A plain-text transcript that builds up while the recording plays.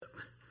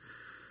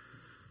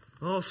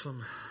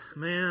Awesome.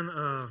 Man,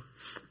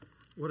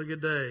 what a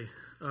good day.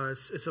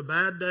 It's a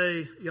bad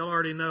day. Y'all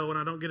already know when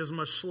I don't get as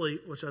much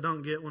sleep, which I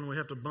don't get when we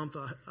have to bump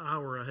the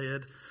hour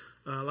ahead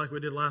like we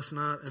did last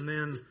night. And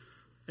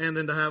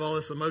then to have all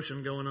this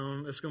emotion going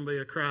on, it's going to be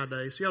a cry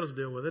day. So y'all just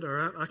deal with it, all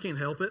right? I can't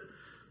help it.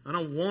 I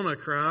don't want to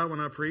cry when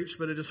I preach,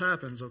 but it just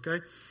happens, okay?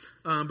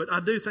 But I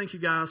do thank you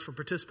guys for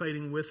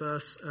participating with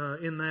us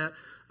in that.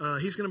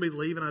 He's going to be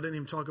leaving. I didn't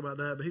even talk about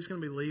that, but he's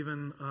going to be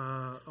leaving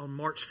on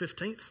March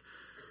 15th.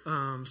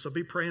 So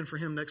be praying for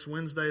him next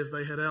Wednesday as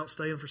they head out,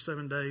 staying for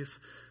 7 days.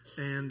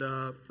 And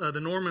the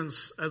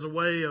Normans, as a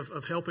way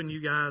of helping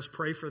you guys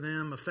pray for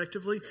them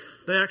effectively,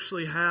 they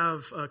actually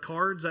have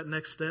cards at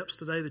Next Steps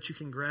today that you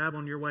can grab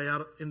on your way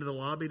out into the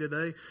lobby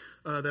today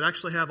that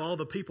actually have all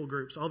the people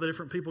groups, all the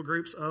different people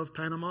groups of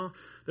Panama.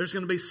 There's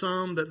going to be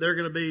some that they're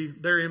going to be,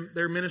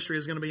 their ministry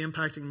is going to be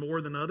impacting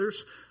more than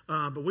others.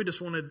 But we just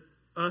wanted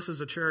us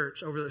as a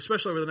church,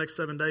 especially over the next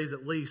 7 days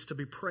at least, to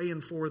be praying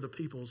for the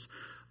peoples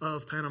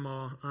of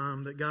Panama,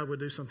 that God would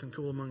do something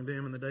cool among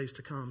them in the days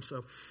to come.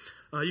 So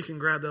you can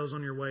grab those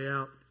on your way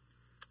out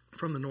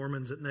from the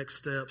Normans at Next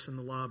Steps in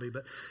the lobby.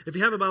 But if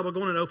you have a Bible,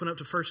 go on and open up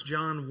to 1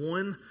 John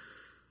 1.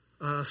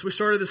 So we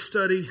started this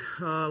study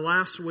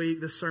last week,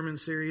 this sermon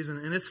series,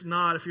 and it's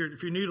not, if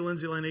you're new to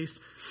Lindsay Lane East,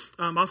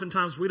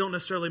 oftentimes we don't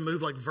necessarily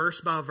move like verse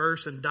by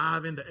verse and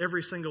dive into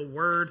every single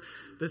word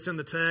that's in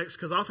the text,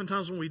 because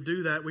oftentimes when we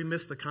do that, we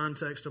miss the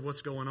context of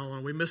what's going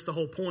on. We miss the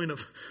whole point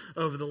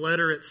of the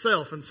letter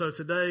itself. And so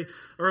today,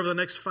 or over the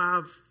next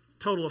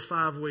total of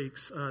 5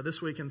 weeks,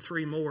 this week and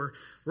 3 more,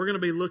 we're going to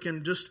be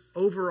looking just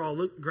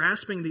overall,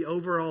 grasping the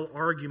overall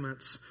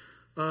arguments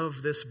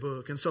of this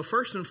book. And so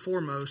first and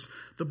foremost,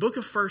 the book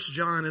of 1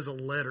 John is a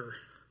letter.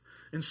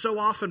 And so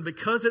often,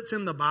 because it's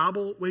in the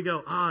Bible, we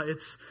go,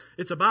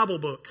 it's a Bible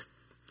book.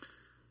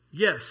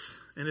 Yes,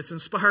 and it's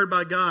inspired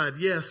by God,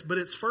 yes, but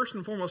it's first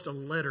and foremost a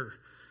letter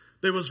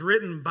that was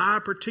written by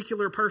a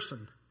particular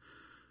person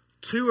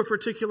to a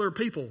particular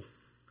people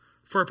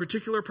for a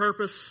particular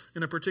purpose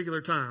in a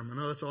particular time. I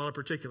know that's a lot of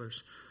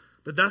particulars.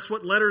 But that's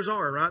what letters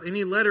are, right?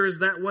 Any letter is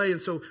that way. And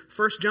so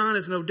 1 John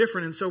is no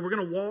different. And so we're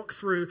going to walk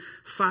through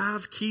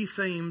 5 key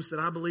themes that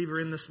I believe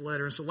are in this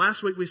letter. And so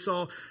last week we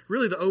saw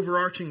really the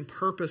overarching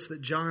purpose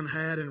that John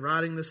had in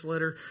writing this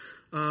letter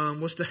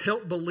was to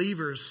help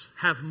believers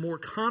have more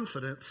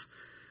confidence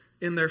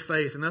in their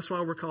faith. And that's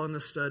why we're calling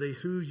this study,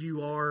 Who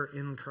You Are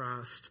in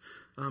Christ.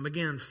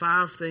 Again,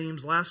 5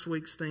 themes. Last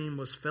week's theme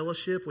was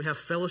fellowship. We have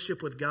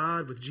fellowship with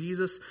God, with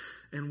Jesus,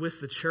 and with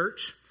the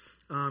church,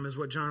 is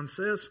what John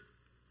says.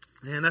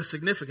 And that's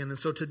significant. And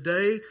so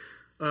today,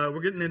 we're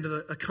getting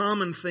into a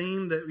common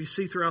theme that we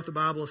see throughout the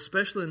Bible,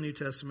 especially in the New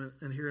Testament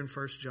and here in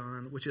 1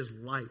 John, which is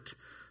light.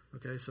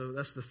 Okay, so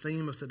that's the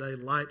theme of today,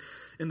 light.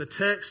 In the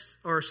text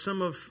are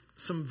some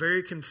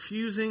very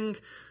confusing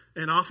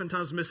and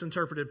oftentimes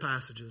misinterpreted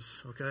passages.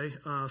 Okay,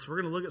 so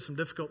we're going to look at some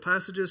difficult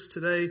passages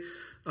today,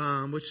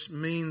 which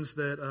means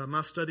that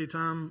my study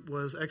time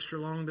was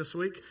extra long this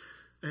week.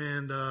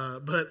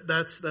 But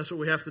that's what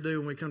we have to do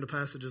when we come to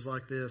passages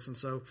like this. And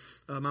so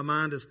my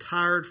mind is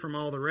tired from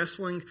all the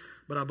wrestling,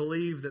 but I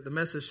believe that the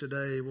message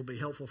today will be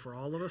helpful for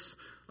all of us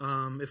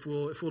if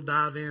we'll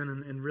dive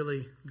in and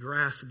really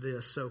grasp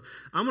this. So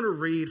I'm going to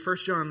read 1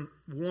 John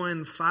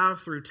 1,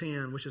 5 through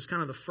 10, which is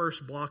kind of the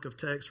first block of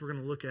text we're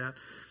going to look at.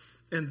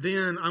 And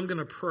then I'm going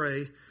to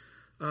pray,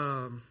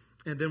 and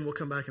then we'll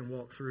come back and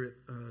walk through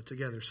it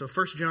together. So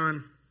 1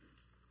 John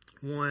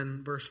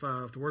 1, verse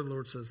 5, the word of the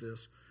Lord says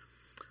this.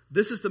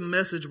 This is the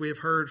message we have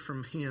heard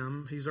from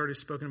him. He's already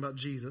spoken about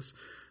Jesus.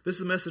 This is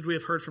the message we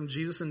have heard from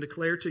Jesus and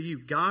declare to you.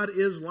 God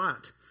is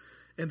light,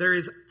 and there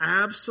is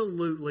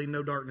absolutely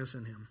no darkness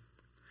in him.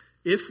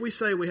 If we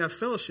say we have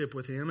fellowship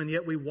with him, and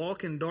yet we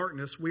walk in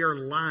darkness, we are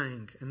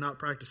lying and not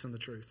practicing the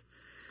truth.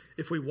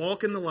 If we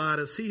walk in the light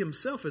as he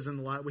himself is in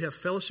the light, we have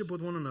fellowship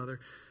with one another,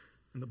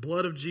 and the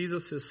blood of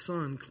Jesus, his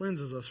son,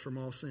 cleanses us from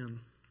all sin.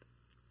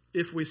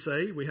 If we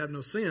say we have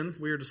no sin,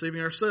 we are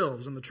deceiving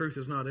ourselves, and the truth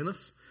is not in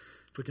us.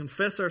 If we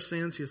confess our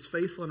sins, he is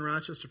faithful and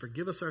righteous to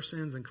forgive us our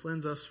sins and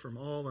cleanse us from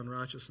all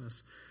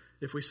unrighteousness.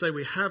 If we say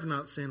we have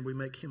not sinned, we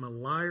make him a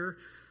liar,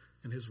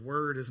 and his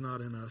word is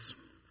not in us.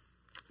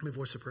 Let me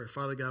voice a prayer.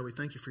 Father God, we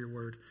thank you for your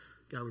word.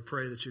 God, we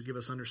pray that you give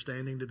us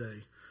understanding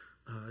today.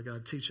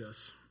 God, teach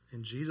us.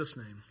 In Jesus'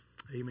 name,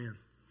 amen.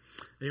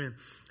 Amen.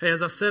 Hey,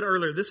 as I said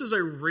earlier, this is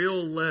a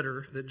real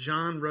letter that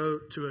John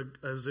wrote to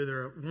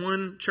either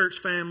one church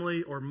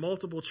family or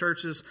multiple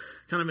churches,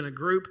 kind of in a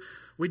group.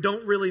 We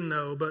don't really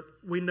know, but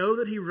we know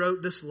that he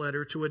wrote this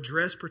letter to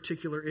address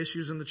particular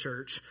issues in the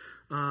church.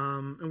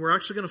 And we're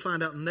actually going to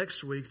find out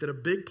next week that a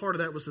big part of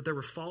that was that there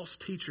were false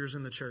teachers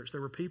in the church.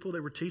 There were people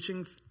that were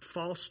teaching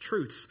false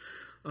truths.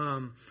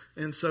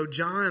 And so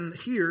John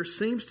here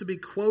seems to be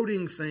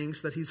quoting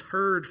things that he's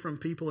heard from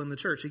people in the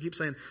church. He keeps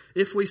saying,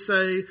 if we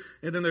say,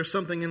 and then there's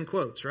something in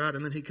quotes, right?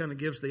 And then he kind of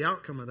gives the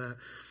outcome of that.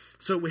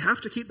 So we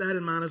have to keep that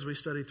in mind as we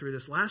study through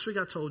this. Last week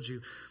I told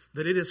you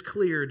that it is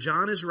clear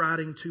John is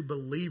writing to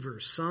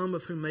believers, some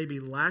of whom may be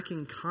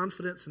lacking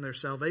confidence in their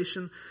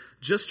salvation.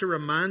 Just to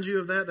remind you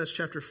of that, that's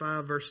chapter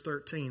 5, verse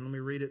 13. Let me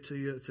read it to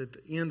you. It's at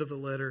the end of the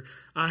letter.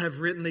 I have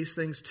written these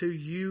things to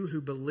you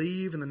who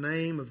believe in the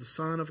name of the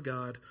Son of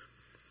God,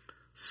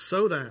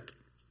 so that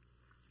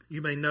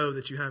you may know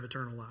that you have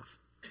eternal life.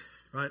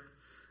 Right?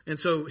 And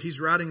so he's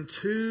writing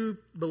to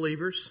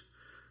believers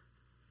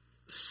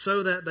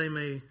so that they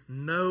may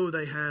know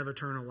they have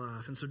eternal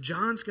life. And so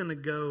John's going to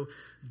go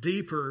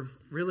deeper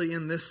really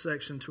in this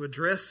section to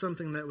address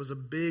something that was a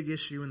big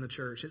issue in the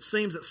church. It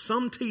seems that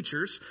some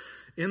teachers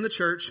in the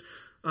church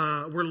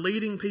were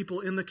leading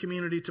people in the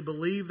community to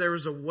believe there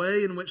was a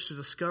way in which to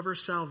discover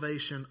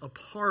salvation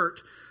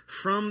apart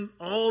from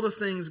all the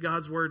things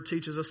God's Word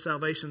teaches us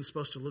salvation is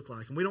supposed to look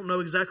like. And we don't know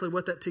exactly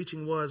what that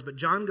teaching was, but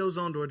John goes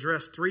on to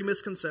address 3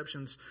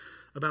 misconceptions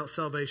about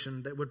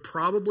salvation that would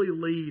probably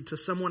lead to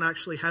someone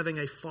actually having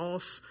a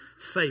false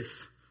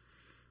faith.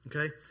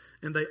 Okay?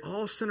 And they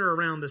all center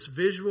around this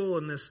visual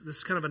and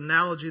this kind of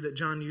analogy that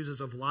John uses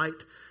of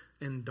light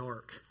and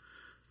dark.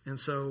 And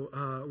so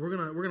we're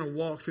gonna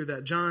walk through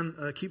that.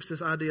 John keeps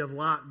this idea of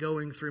light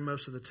going through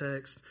most of the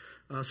text.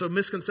 So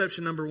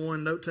misconception number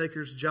 1, note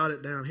takers, jot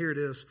it down. Here it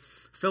is.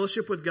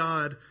 Fellowship with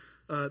God,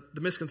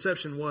 the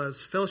misconception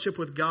was fellowship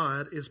with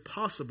God is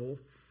possible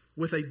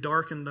with a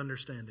darkened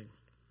understanding.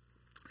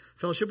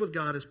 Fellowship with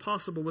God is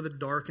possible with a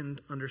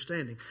darkened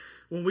understanding.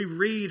 When we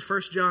read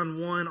 1 John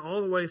 1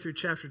 all the way through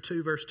chapter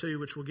 2, verse 2,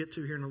 which we'll get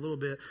to here in a little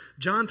bit,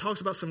 John talks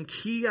about some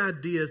key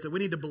ideas that we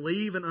need to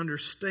believe and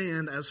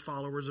understand as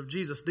followers of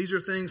Jesus. These are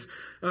things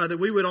that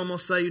we would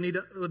almost say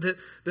that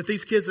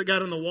these kids that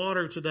got in the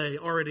water today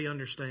already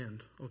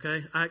understand.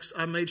 Okay,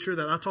 I made sure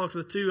that I talked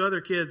with 2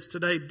 other kids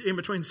today in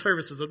between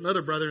services,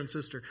 another brother and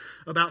sister,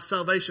 about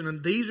salvation.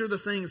 And these are the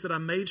things that I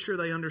made sure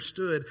they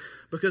understood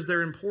because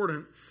they're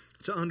important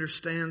to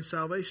understand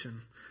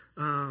salvation.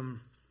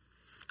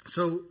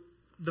 So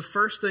the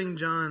first thing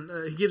John,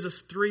 he gives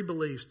us 3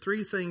 beliefs,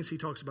 3 things he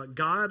talks about: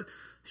 God,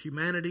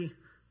 humanity,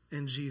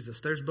 and Jesus.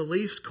 There's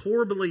beliefs,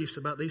 core beliefs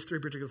about these 3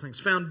 particular things.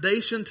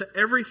 Foundation to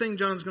everything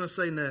John's going to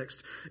say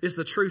next is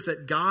the truth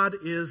that God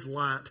is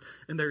light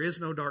and there is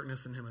no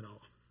darkness in him at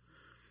all.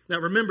 Now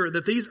remember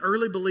that these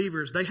early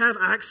believers, they have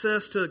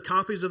access to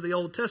copies of the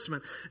Old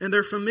Testament, and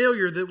they're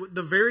familiar that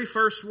the very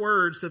first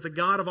words that the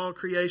God of all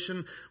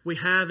creation we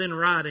have in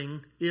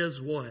writing is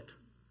what?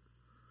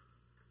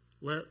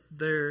 Let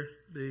there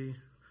be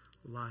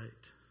light.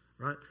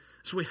 Right?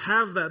 So we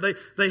have that.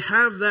 They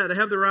have that. They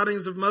have the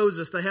writings of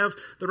Moses. They have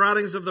the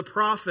writings of the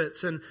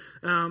prophets. And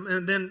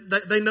then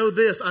they know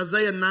this.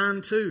 Isaiah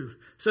 9:2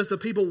 says the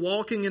people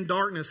walking in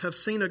darkness have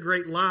seen a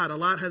great light. A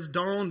light has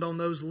dawned on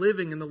those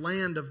living in the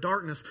land of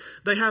darkness.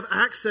 They have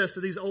access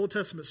to these Old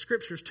Testament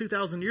scriptures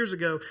 2,000 years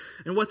ago.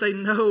 And what they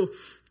know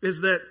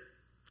is that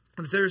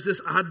there's this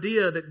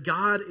idea that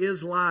God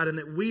is light and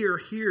that we are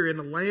here in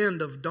the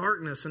land of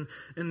darkness.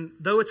 And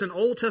though it's an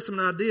Old Testament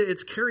idea,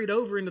 it's carried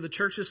over into the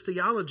church's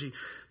theology.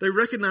 They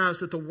recognize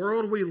that the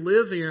world we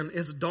live in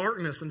is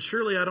darkness. And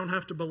surely I don't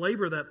have to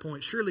belabor that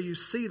point. Surely you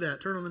see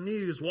that. Turn on the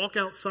news, walk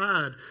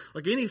outside,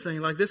 like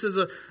anything. Like this is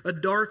a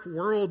dark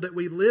world that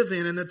we live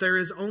in, and that there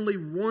is only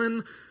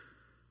one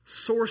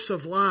source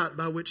of light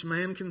by which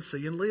man can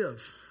see and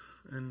live.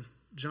 And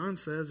John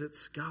says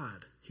it's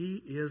God.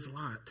 He is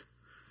light.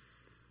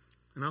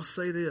 And I'll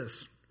say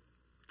this: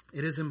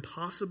 it is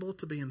impossible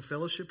to be in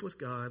fellowship with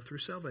God through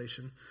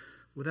salvation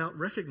without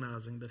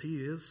recognizing that He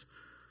is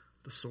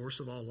the source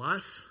of all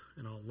life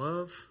and all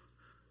love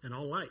and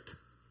all light.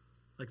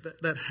 Like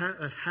that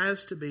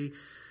has to be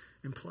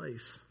in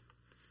place.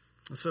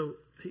 And so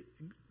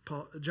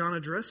John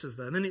addresses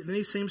that. And then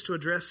he seems to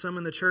address some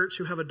in the church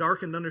who have a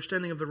darkened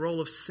understanding of the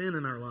role of sin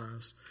in our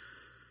lives.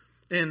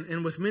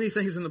 And with many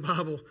things in the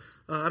Bible,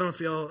 I don't know if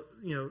y'all,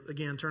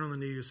 again, turn on the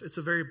news. It's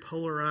a very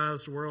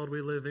polarized world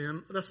we live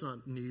in. That's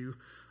not new.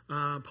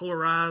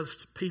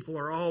 Polarized people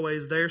are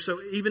always there. So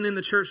even in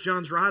the church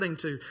John's writing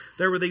to,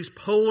 there were these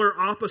polar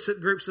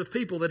opposite groups of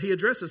people that he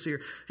addresses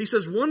here. He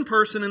says one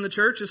person in the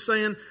church is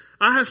saying,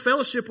 I have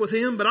fellowship with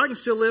him, but I can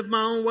still live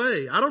my own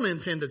way. I don't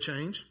intend to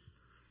change.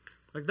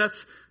 Like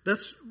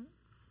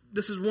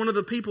this is one of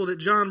the people that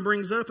John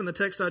brings up in the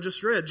text I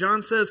just read.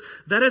 John says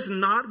that is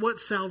not what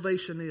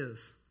salvation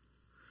is.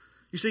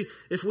 You see,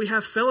 if we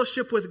have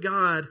fellowship with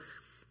God,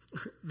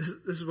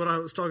 this is what I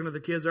was talking to the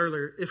kids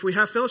earlier. If we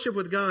have fellowship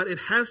with God, it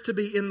has to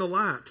be in the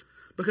light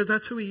because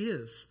that's who He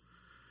is.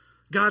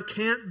 God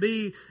can't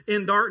be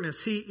in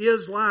darkness. He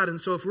is light. And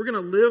so if we're going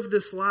to live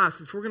this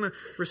life, if we're going to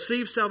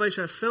receive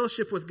salvation, have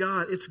fellowship with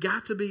God, it's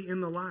got to be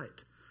in the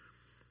light.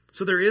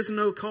 So there is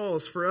no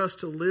cause for us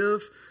to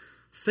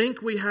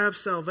think we have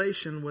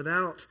salvation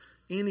without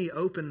any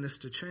openness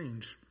to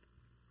change.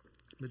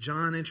 But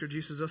John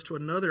introduces us to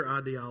another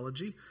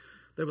ideology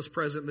that was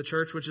present in the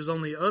church, which is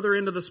on the other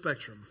end of the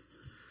spectrum.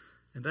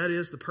 And that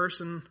is the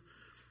person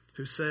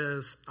who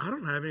says, I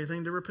don't have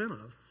anything to repent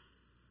of.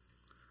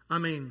 I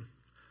mean,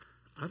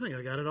 I think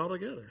I got it all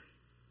together.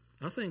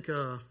 I think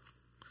it's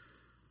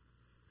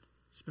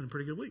been a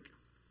pretty good week.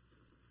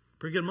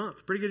 pretty good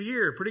month, pretty good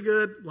year, pretty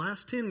good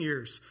last 10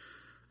 years.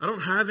 I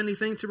don't have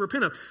anything to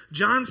repent of.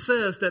 John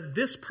says that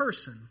this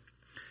person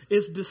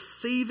is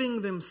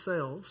deceiving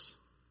themselves.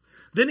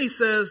 Then he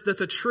says that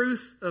the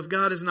truth of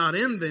God is not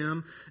in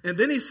them. And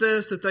then he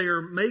says that they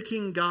are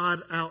making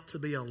God out to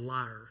be a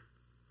liar.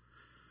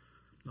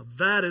 Now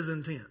that is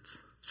intense.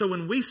 So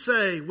when we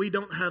say we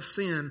don't have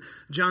sin,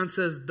 John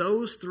says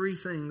those three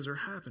things are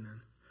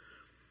happening.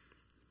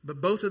 But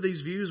both of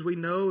these views, we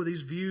know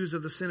these views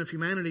of the sin of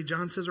humanity,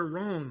 John says are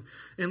wrong.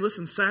 And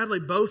listen, sadly,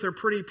 both are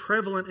pretty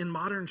prevalent in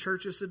modern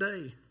churches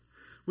today.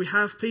 We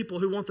have people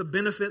who want the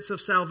benefits of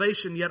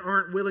salvation yet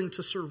aren't willing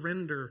to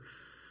surrender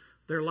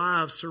their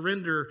lives,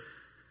 surrender.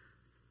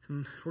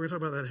 And we're going to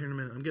talk about that here in a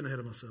minute. I'm getting ahead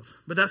of myself.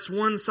 But that's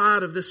one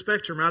side of this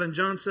spectrum, right? And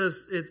John says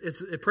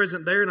it's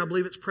present there, and I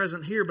believe it's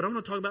present here. But I'm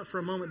going to talk about for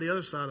a moment the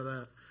other side of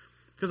that.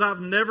 Because I've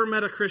never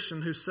met a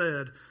Christian who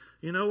said,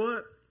 you know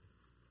what?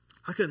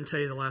 I couldn't tell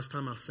you the last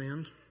time I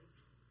sinned.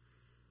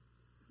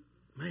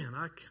 Man,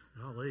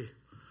 golly,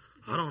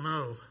 I don't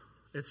know.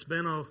 It's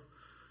been a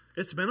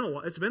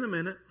while. It's been a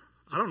minute.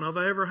 I don't know if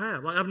I ever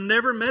have. Like, I've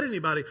never met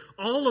anybody.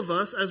 All of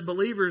us as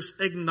believers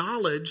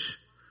acknowledge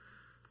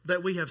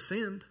that we have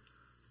sinned.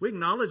 We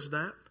acknowledge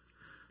that.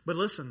 But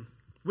listen,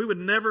 we would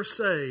never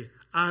say,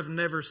 I've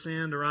never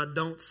sinned or I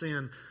don't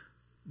sin.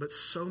 But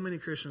so many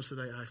Christians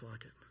today act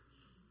like it.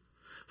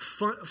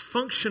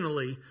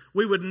 Functionally,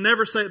 we would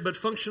never say it, but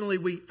functionally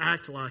we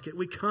act like it.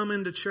 We come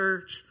into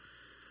church,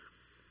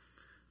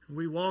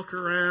 we walk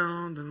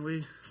around, and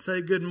we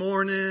say good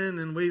morning,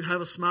 and we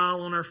have a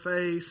smile on our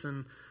face,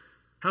 and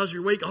how's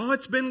your week? Oh,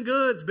 it's been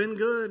good. It's been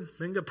good.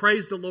 Been good.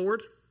 Praise the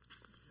Lord.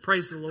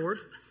 Praise the Lord.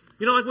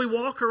 You know, like we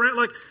walk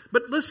around,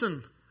 but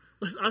listen,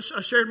 I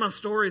shared my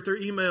story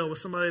through email with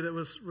somebody that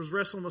was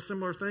wrestling with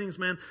similar things,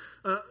 man.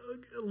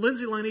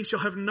 Lindsay Lane East,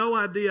 you'll have no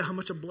idea how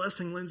much a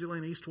blessing Lindsay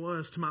Lane East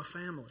was to my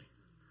family.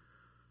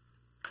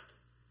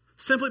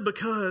 Simply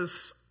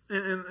because,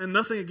 and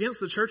nothing against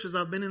the churches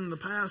I've been in the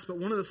past, but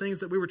one of the things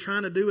that we were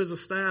trying to do as a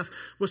staff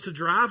was to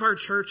drive our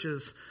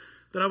churches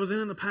that I was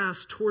in the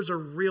past towards a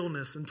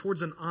realness and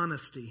towards an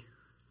honesty.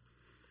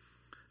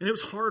 And it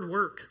was hard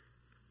work.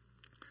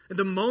 And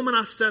the moment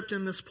I stepped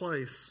in this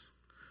place,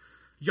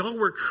 y'all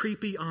were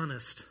creepy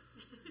honest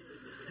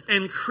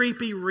and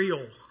creepy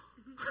real.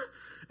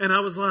 And I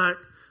was like,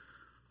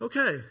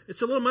 okay,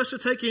 it's a little much to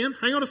take in.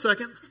 Hang on a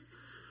second.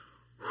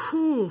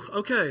 Whew,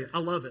 okay, I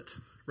love it.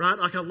 Right?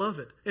 Like, I love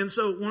it. And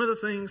so one of the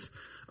things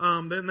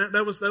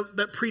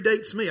that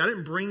predates me. I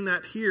didn't bring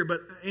that here,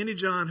 but Andy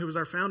John, who was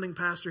our founding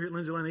pastor here at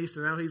Lindsay Lane East,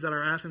 and now he's at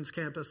our Athens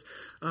campus,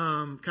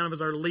 kind of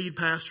as our lead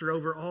pastor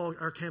over all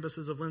our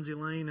campuses of Lindsay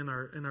Lane and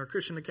our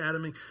Christian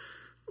Academy.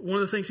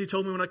 One of the things he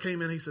told me when I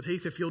came in, he said,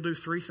 Heath, if you'll do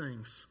three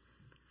things,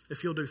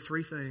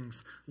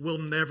 we'll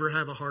never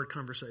have a hard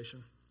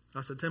conversation.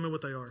 I said, tell me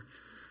what they are.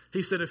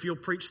 He said, if you'll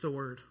preach the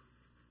word,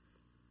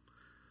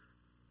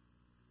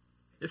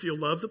 if you'll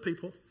love the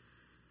people,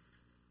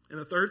 and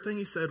the third thing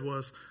he said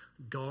was,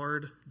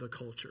 guard the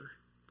culture.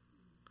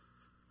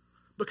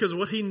 Because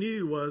what he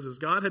knew is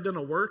God had done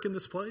a work in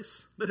this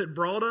place that had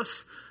brought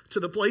us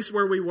to the place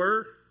where we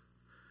were.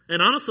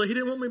 And honestly, he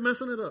didn't want me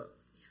messing it up.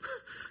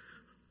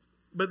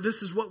 But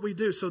this is what we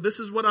do. So this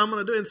is what I'm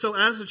going to do. And so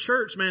as a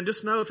church, man,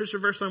 just know if it's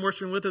your first time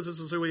worshiping with us, this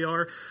is who we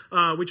are.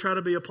 We try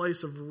to be a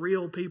place of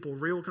real people,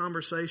 real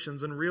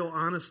conversations, and real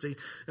honesty.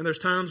 And there's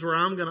times where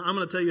I'm going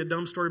to tell you a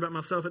dumb story about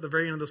myself at the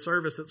very end of the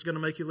service that's going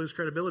to make you lose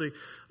credibility.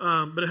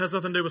 But it has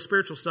nothing to do with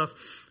spiritual stuff.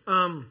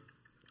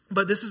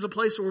 But this is a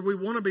place where we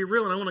want to be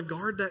real, and I want to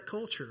guard that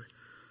culture.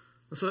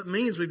 And so that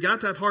means we've got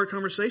to have hard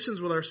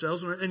conversations with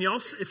ourselves. And y'all,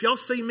 if y'all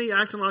see me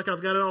acting like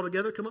I've got it all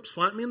together, come up,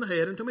 slap me in the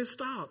head, and tell me to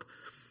stop.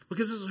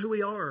 Because this is who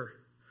we are.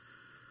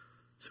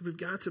 So we've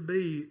got to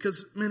be,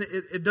 because, man,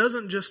 it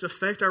doesn't just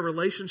affect our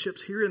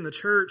relationships here in the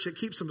church. It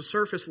keeps them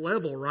surface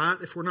level, right,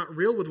 if we're not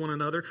real with one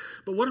another.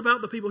 But what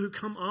about the people who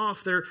come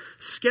off? They're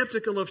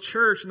skeptical of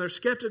church, and they're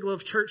skeptical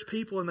of church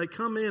people, and they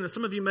come in, and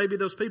some of you may be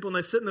those people, and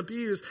they sit in the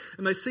pews,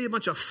 and they see a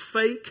bunch of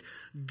fake,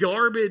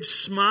 garbage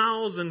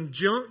smiles and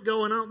junk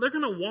going on. They're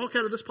going to walk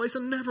out of this place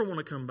and never want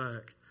to come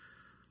back.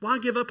 Why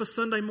give up a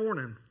Sunday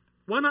morning?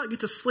 Why not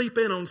get to sleep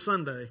in on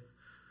Sunday?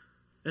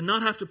 And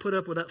not have to put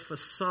up with that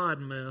facade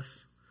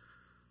mess.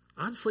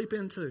 I'd sleep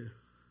in too.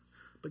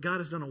 But God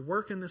has done a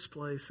work in this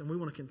place, and we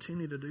want to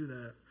continue to do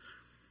that.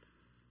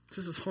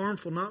 This is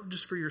harmful, not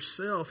just for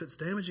yourself. It's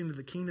damaging to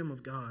the kingdom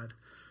of God.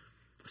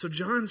 So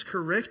John's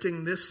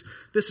correcting this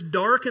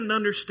darkened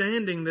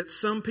understanding that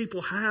some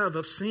people have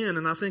of sin,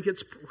 and I think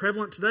it's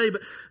prevalent today.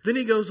 But then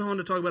he goes on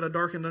to talk about a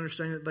darkened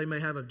understanding that they may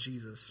have of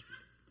Jesus.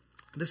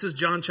 This is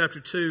John chapter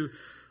 2,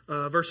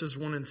 verses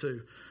 1 and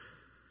 2.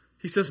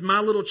 He says, "My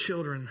little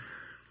children,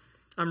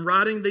 I'm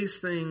writing these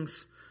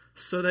things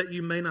so that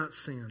you may not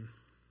sin.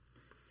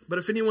 But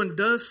if anyone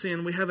does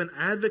sin, we have an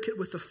advocate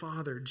with the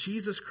Father,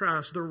 Jesus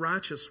Christ, the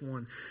righteous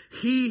one.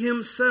 He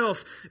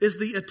himself is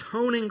the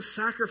atoning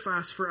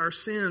sacrifice for our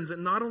sins,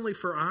 and not only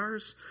for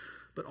ours,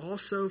 but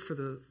also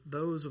for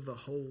those of the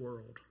whole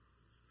world."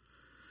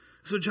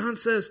 So John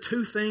says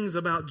two things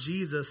about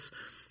Jesus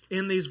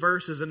in these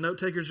verses, and note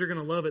takers, you're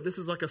going to love it. This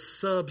is like a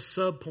sub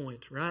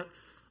point, right?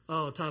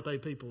 Oh, type A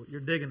people,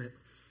 you're digging it.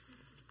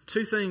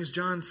 Two things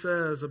John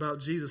says about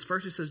Jesus.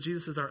 First, he says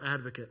Jesus is our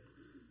advocate.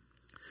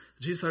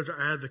 Jesus is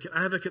our advocate.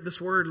 Advocate,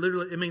 this word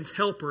literally, it means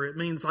helper. It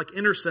means like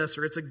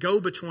intercessor. It's a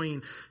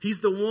go-between.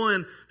 He's the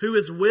one who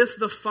is with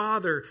the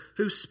Father,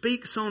 who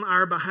speaks on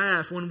our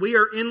behalf. When we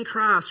are in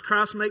Christ,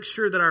 Christ makes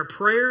sure that our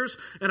prayers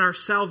and our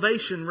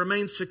salvation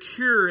remain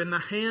secure in the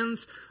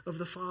hands of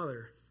the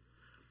Father.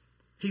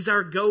 He's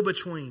our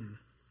go-between.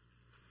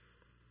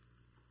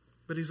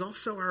 But he's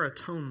also our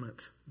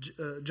atonement.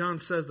 John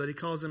says that. He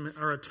calls him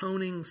our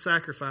atoning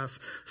sacrifice.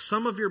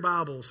 Some of your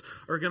Bibles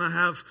are going to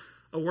have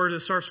a word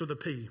that starts with a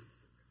P,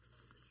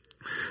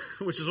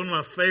 which is one of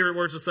my favorite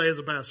words to say as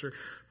a pastor.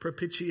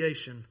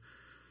 Propitiation.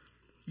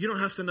 You don't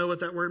have to know what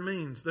that word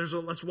means.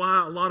 That's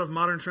why a lot of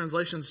modern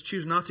translations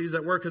choose not to use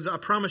that word, because I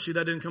promise you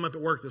that didn't come up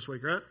at work this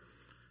week, right?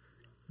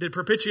 Did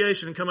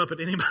propitiation come up at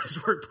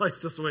anybody's workplace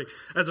this week?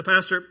 As a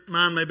pastor,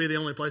 mine may be the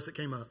only place it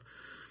came up.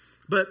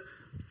 But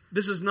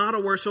this is not a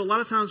word. So a lot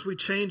of times we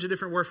change a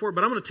different word for it.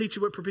 But I'm going to teach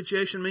you what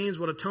propitiation means,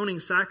 what atoning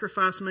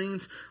sacrifice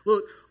means.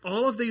 Look,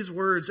 all of these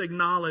words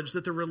acknowledge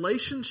that the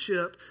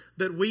relationship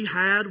that we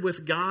had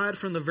with God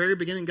from the very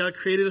beginning, God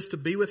created us to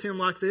be with Him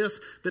like this,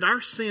 that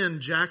our sin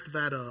jacked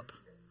that up.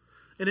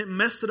 And it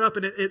messed it up,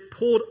 and it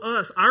pulled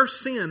us, our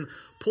sin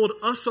pulled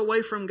us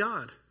away from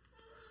God.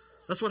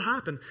 That's what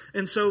happened.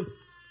 And so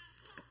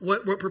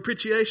what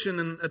propitiation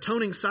and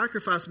atoning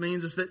sacrifice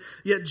means is that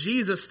yet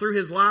Jesus, through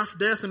His life,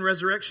 death, and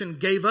resurrection,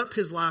 gave up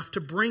His life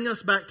to bring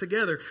us back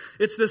together.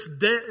 It's this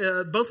debt.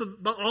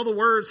 All the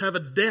words have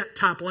a debt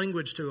type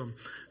language to them.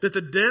 That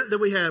the debt that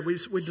we had,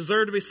 we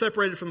deserve to be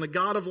separated from the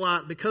God of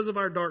light because of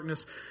our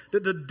darkness.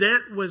 That the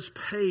debt was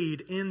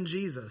paid in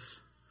Jesus.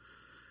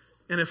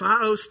 And if I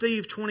owe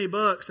Steve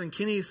 $20 and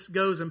Kenny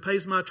goes and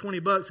pays my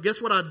 $20,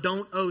 guess what? I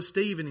don't owe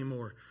Steve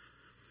anymore.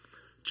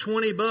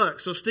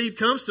 $20. So Steve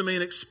comes to me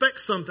and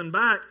expects something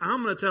back.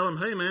 I'm going to tell him,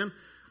 hey man,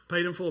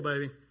 paid in full,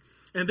 baby.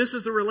 And this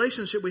is the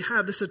relationship we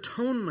have, this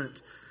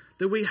atonement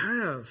that we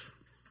have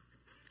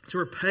to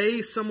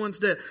repay someone's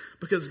debt,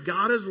 because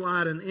God is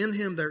light and in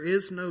Him there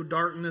is no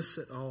darkness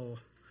at all.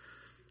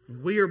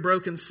 We are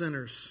broken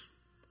sinners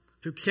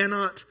who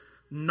cannot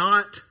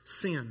not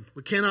sin.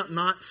 We cannot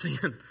not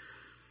sin.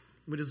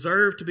 We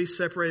deserve to be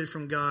separated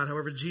from God.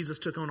 However, Jesus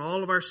took on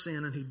all of our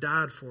sin and He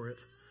died for it.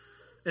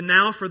 And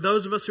now for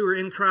those of us who are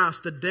in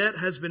Christ, the debt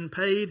has been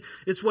paid.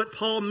 It's what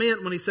Paul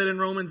meant when he said in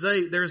Romans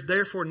 8, there is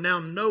therefore now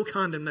no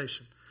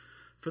condemnation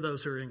for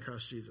those who are in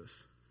Christ Jesus.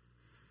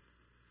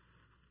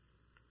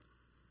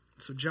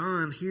 So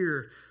John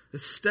here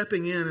is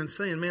stepping in and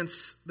saying, man,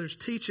 there's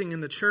teaching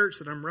in the church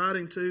that I'm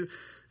writing to,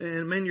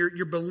 and man,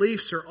 your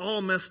beliefs are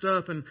all messed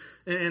up, and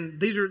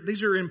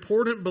these are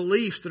important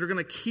beliefs that are going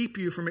to keep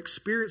you from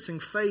experiencing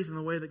faith in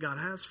the way that God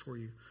has for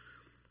you.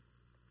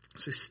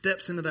 So he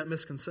steps into that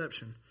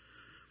misconception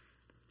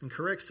and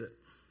corrects it.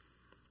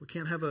 We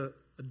can't have a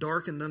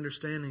darkened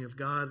understanding of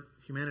God,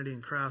 humanity,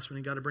 and Christ when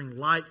He got to bring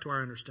light to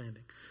our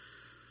understanding.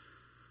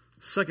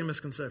 Second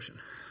misconception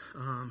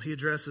he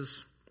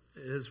addresses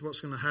is what's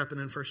going to happen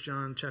in 1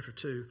 John chapter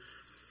 2.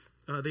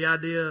 The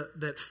idea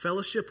that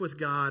fellowship with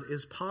God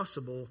is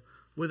possible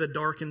with a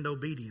darkened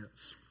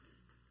obedience.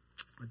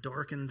 A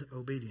darkened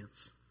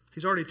obedience.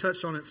 He's already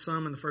touched on it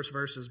some in the first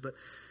verses, but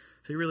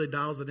he really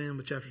dials it in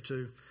with chapter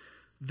 2.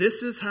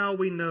 This is how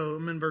we know,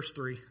 I'm in verse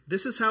 3.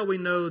 This is how we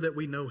know that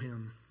we know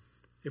Him,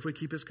 if we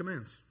keep His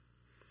commands.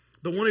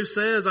 The one who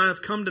says, I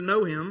have come to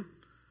know Him,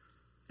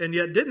 and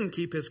yet didn't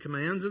keep His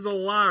commands, is a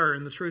liar,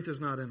 and the truth is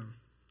not in him.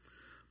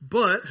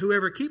 But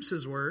whoever keeps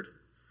His word,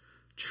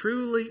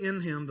 truly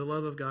in him the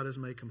love of God is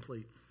made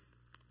complete.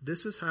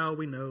 This is how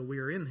we know we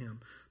are in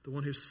Him. The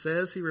one who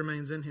says he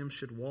remains in Him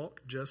should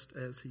walk just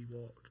as He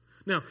walked.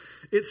 Now,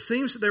 it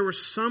seems that there were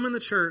some in the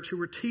church who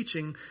were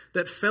teaching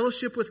that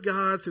fellowship with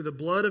God through the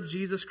blood of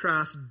Jesus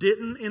Christ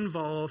didn't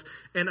involve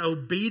an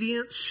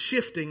obedience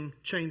shifting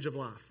change of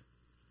life.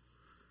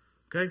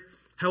 Okay?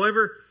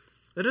 However,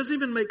 that doesn't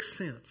even make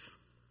sense.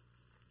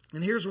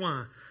 And here's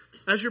why.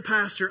 As your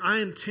pastor, I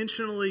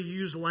intentionally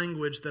use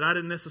language that I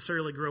didn't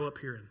necessarily grow up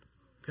hearing.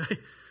 Okay?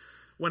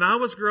 When I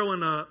was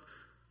growing up,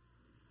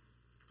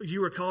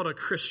 you were called a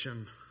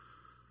Christian.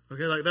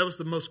 Okay? Like that was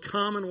the most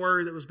common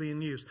word that was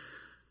being used.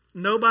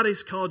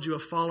 Nobody's called you a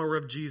follower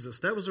of Jesus.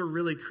 That was a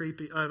really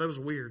creepy, that was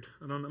weird.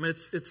 I mean,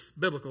 it's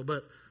biblical, but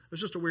it was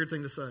just a weird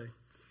thing to say.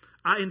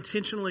 I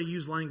intentionally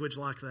use language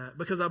like that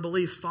because I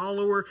believe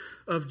follower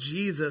of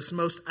Jesus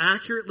most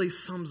accurately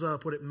sums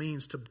up what it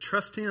means to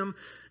trust Him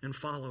and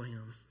follow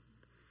Him.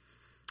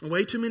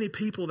 Way too many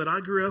people that I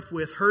grew up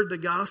with heard the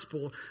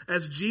gospel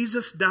as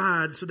Jesus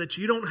died so that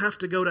you don't have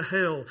to go to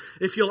hell.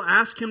 If you'll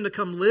ask Him to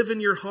come live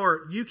in your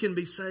heart, you can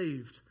be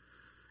saved.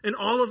 And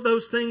all of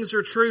those things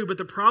are true, but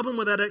the problem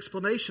with that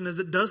explanation is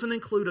it doesn't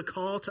include a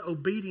call to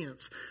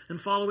obedience and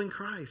following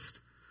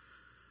Christ.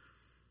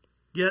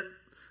 Yet,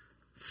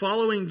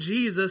 following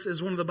Jesus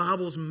is one of the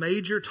Bible's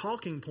major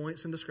talking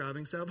points in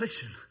describing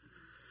salvation.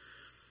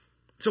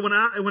 So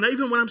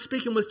even when I'm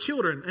speaking with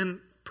children, and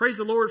praise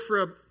the Lord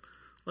for a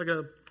like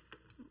a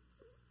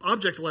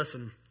object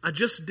lesson. I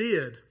just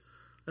did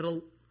at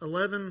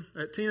 11,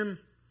 at 10,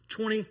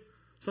 20,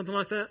 something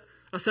like that.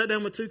 I sat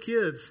down with 2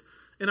 kids,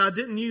 and I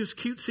didn't use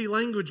cutesy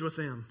language with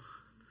them.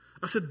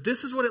 I said,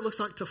 this is what it looks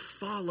like to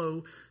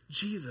follow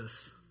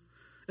Jesus.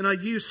 And I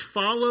use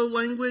follow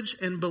language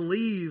and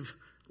believe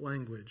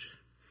language.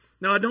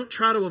 Now, I don't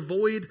try to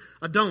avoid,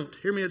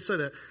 hear me say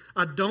that.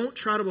 I don't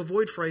try to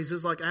avoid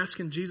phrases like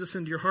asking Jesus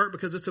into your heart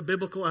because it's a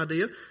biblical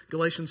idea.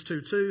 Galatians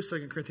 2:2,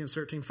 2 Corinthians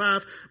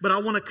 13:5. But I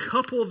want to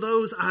couple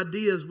those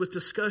ideas with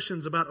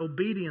discussions about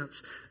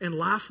obedience and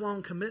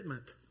lifelong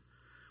commitment.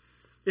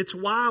 It's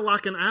why,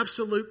 like an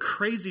absolute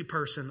crazy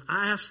person,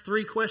 I asked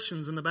 3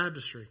 questions in the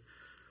baptistry.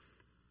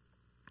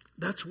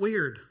 That's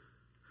weird.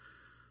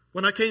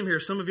 When I came here,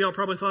 some of y'all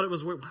probably thought it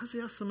was weird. Why does he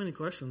ask so many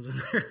questions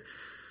in there?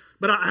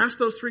 But I asked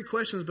those 3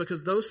 questions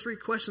because those 3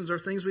 questions are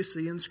things we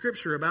see in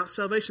Scripture about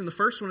salvation. The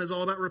first one is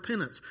all about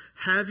repentance.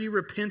 Have you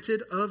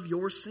repented of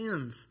your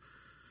sins?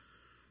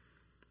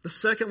 The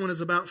second one is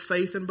about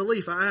faith and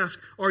belief. I ask,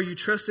 are you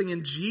trusting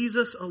in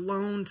Jesus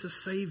alone to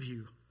save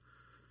you?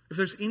 If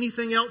there's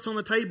anything else on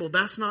the table,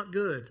 that's not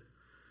good.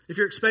 If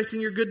you're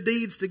expecting your good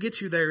deeds to get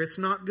you there, it's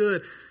not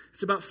good.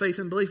 It's about faith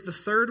and belief. The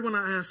third one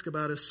I ask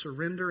about is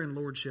surrender and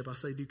lordship. I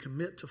say, do you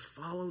commit to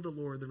follow the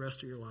Lord the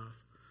rest of your life?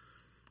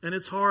 And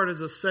it's hard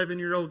as a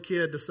 7-year-old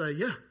kid to say,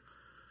 yeah,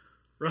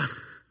 right?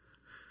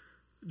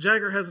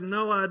 Jagger has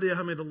no idea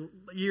how many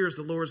years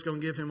the Lord's going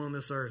to give him on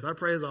this earth. I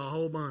pray it's a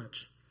whole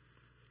bunch.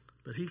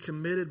 But he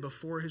committed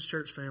before his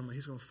church family.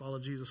 He's going to follow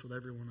Jesus with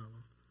every one of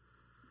them.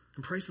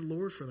 And praise the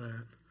Lord for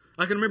that.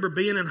 I can remember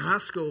being in high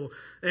school,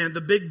 and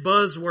the big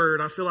buzzword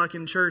I feel like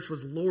in church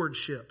was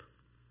lordship.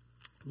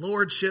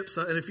 Lordship,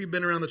 and if you've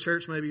been around the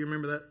church, maybe you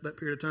remember that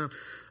period of time.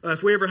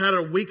 If we ever had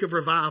a week of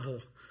revival,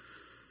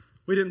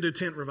 we didn't do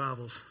tent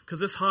revivals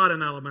because it's hot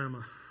in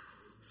Alabama.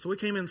 So we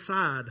came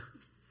inside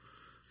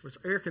where it's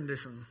air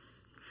conditioned.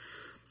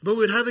 But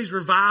we'd have these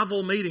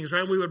revival meetings,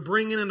 right? We would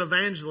bring in an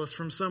evangelist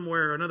from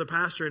somewhere, another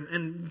pastor,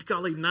 and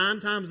golly, 9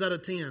 times out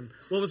of 10,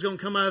 what was going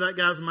to come out of that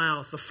guy's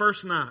mouth the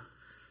first night?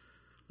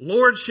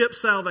 Lordship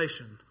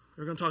salvation.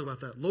 We're going to talk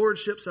about that.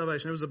 Lordship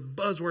salvation. It was a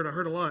buzzword I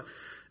heard a lot.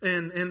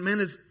 And man,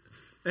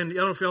 and I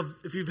don't know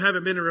if you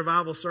haven't been to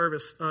revival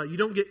service, you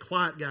don't get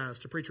quiet guys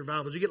to preach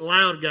revivals. You get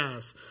loud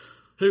guys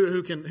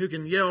who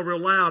can yell real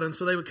loud. And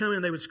so they would come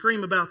in, they would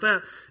scream about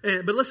that.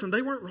 But listen,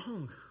 they weren't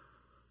wrong.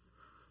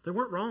 They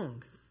weren't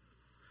wrong.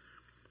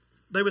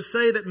 They would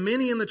say that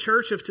many in the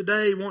church of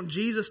today want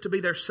Jesus to be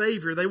their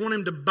Savior. They want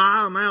Him to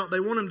buy them out. They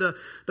want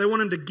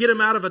Him to get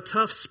them out of a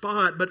tough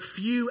spot. But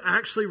few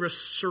actually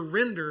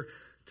surrender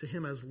to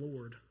Him as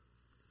Lord.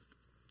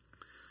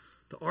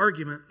 The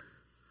argument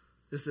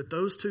is that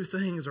those 2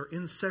 things are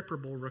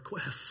inseparable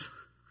requests.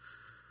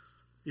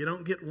 You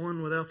don't get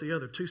one without the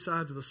other. 2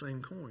 sides of the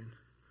same coin.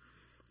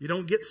 You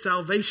don't get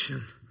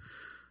salvation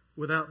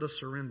without the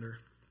surrender.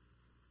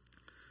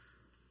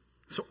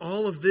 So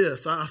all of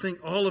this, I think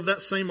all of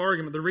that same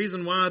argument, the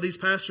reason why these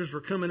pastors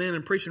were coming in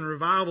and preaching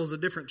revivals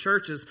at different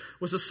churches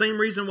was the same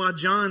reason why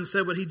John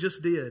said what he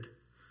just did.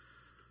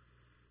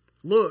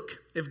 Look,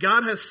 if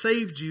God has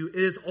saved you, it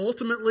is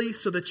ultimately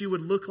so that you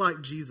would look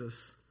like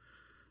Jesus.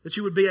 That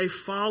you would be a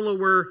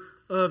follower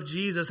of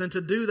Jesus. And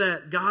to do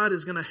that, God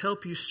is going to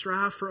help you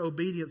strive for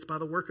obedience by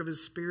the work of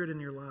His Spirit in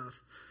your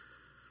life.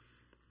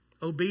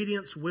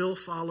 Obedience will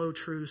follow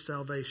true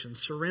salvation.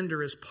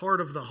 Surrender is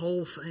part of the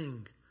whole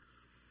thing.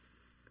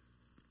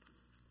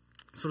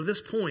 So to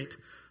this point,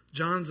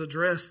 John's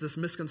addressed this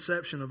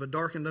misconception of a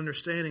darkened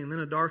understanding and then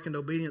a darkened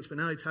obedience, but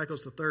now he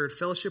tackles the third,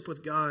 fellowship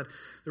with God.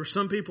 There were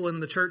some people in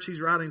the church he's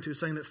writing to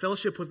saying that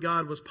fellowship with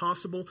God was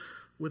possible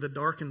with a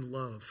darkened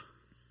love.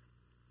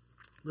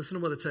 Listen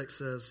to what the text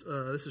says.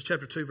 This is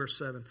chapter 2, verse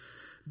 7.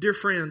 Dear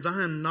friends,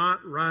 I am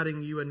not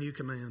writing you a new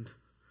command,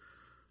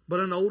 but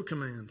an old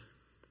command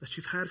that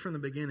you've had from the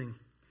beginning.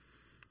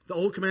 The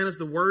old command is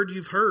the word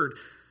you've heard.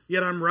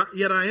 Yet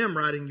I am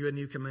writing you a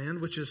new command,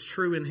 which is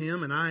true in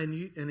Him and I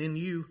in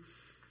you,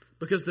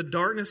 because the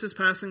darkness is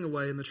passing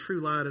away and the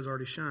true light is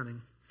already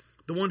shining.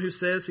 The one who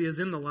says he is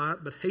in the light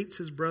but hates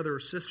his brother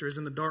or sister is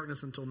in the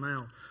darkness until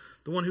now.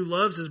 The one who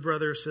loves his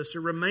brother or sister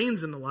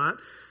remains in the light,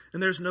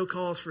 and there's no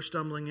cause for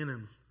stumbling in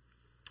him.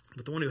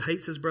 But the one who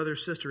hates his brother or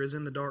sister is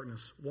in the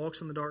darkness,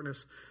 walks in the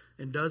darkness,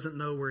 and doesn't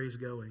know where he's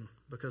going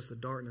because the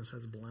darkness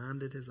has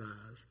blinded his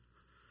eyes.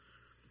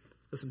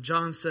 Listen,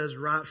 John says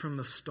right from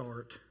the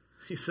start,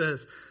 he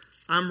says,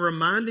 I'm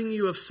reminding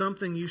you of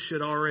something you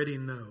should already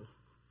know.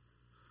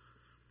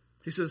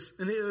 He says,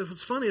 and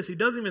what's funny is he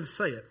doesn't even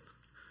say it.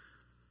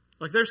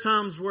 Like there's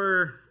times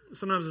where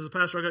sometimes as a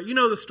pastor I go, you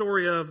know the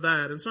story of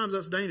that. And sometimes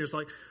that's dangerous.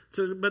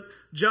 But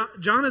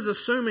John is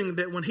assuming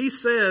that when he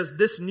says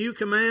this new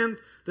command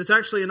that's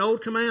actually an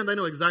old command, they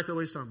know exactly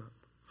what he's talking about.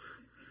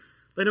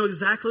 They know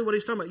exactly what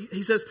he's talking about.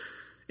 He says,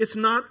 it's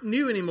not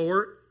new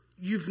anymore.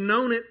 You've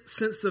known it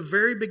since the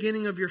very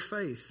beginning of your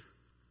faith.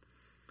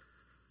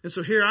 And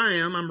so here I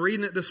am. I'm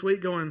reading it this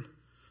week going,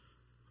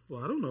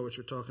 well, I don't know what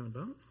you're talking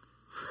about.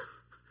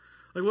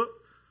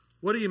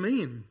 what do you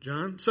mean,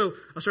 John? So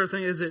I started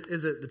thinking, is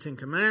it the Ten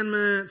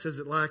Commandments? Is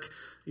it like,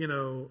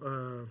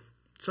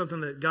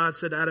 something that God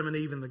said to Adam and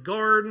Eve in the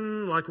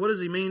garden? Like, what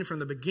does he mean from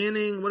the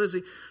beginning?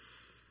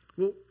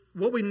 Well,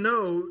 what we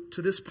know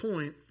to this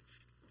point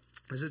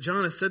is that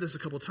John has said this a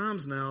couple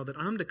times now, that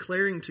I'm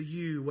declaring to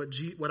you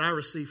what I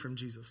received from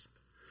Jesus.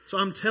 So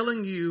I'm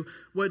telling you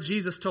what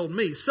Jesus told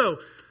me. So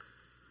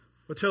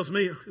what tells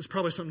me is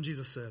probably something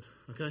Jesus said.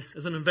 Okay,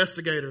 as an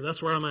investigator,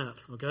 that's where I'm at.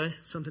 Okay,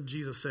 something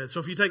Jesus said. So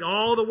if you take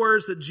all the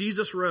words that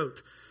Jesus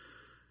wrote,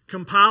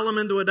 compile them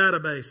into a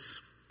database,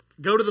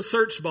 go to the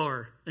search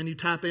bar, and you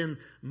type in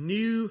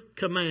new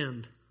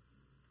command,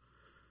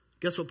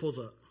 guess what pulls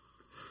up?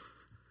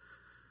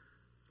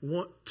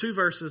 Two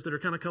verses that are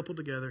kind of coupled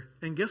together.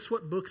 And guess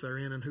what book they're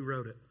in and who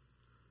wrote it?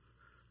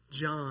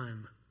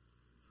 John.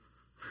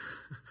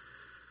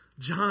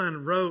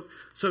 John wrote,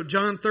 so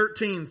John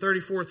 13,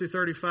 34 through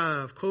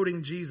 35,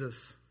 quoting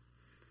Jesus.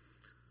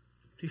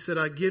 He said,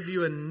 I give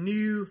you a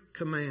new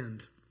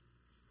command.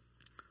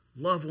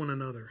 Love one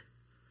another.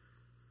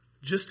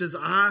 Just as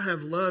I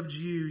have loved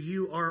you,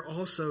 you are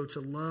also to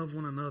love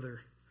one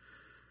another.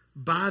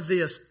 By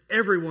this,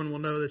 everyone will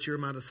know that you are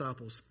my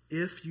disciples,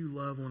 if you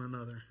love one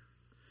another.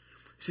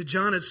 See,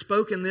 John had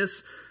spoken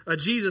this,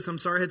 Jesus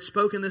had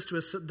spoken this to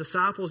his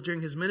disciples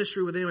during his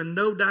ministry with them, and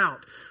no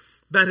doubt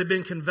that had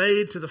been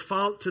conveyed to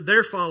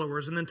their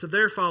followers and then to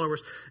their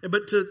followers.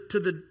 But to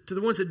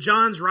the ones that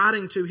John's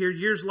writing to here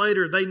years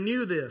later, they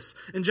knew this.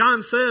 And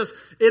John says,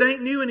 it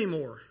ain't new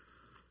anymore.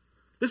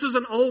 This is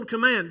an old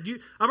command.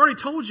 I've already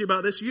told you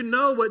about this. You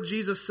know what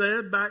Jesus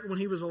said back when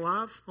he was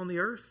alive on the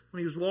earth, when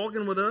he was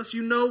walking with us.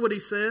 You know what he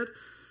said.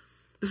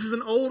 This is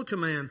an old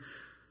command.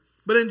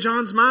 But in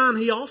John's mind,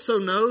 he also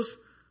knows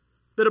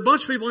that a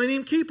bunch of people ain't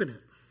even keeping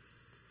it.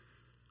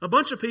 A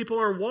bunch of people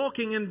are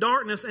walking in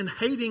darkness and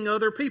hating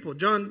other people.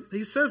 John,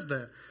 he says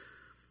that.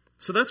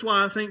 So that's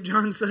why I think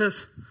John says,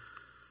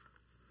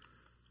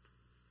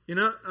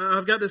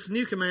 I've got this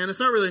new command.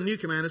 It's not really a new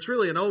command. It's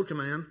really an old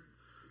command.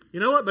 You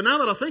know what? But now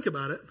that I think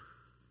about it,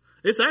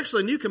 it's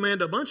actually a new command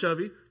to a bunch of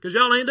you because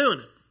y'all ain't doing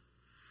it.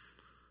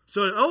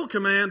 So an old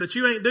command that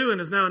you ain't doing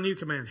is now a new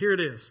command. Here it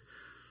is.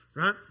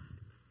 Right?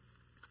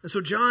 And so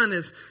John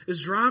is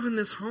driving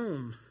this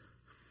home.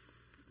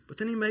 But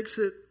then he makes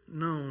it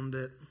known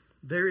that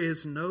there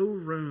is no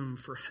room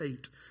for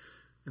hate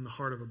in the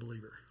heart of a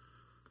believer.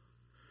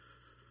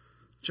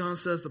 John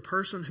says the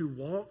person who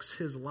walks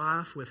his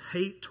life with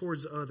hate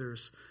towards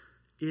others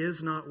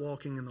is not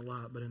walking in the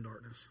light but in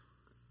darkness.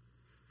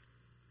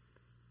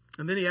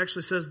 And then he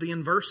actually says the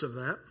inverse of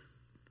that.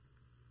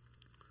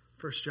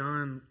 1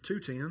 John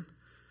 2:10.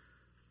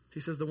 He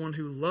says the one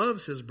who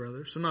loves his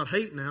brother, so not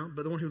hate now,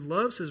 but the one who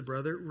loves his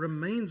brother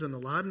remains in the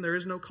light, and there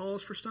is no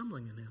cause for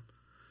stumbling in him.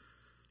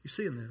 You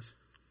see in this.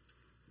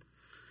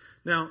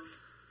 Now,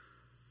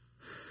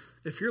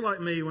 if you're like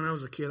me when I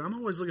was a kid, I'm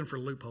always looking for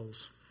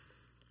loopholes.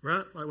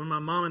 Right? Like when my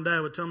mom and dad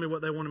would tell me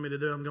what they wanted me to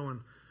do, I'm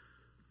going,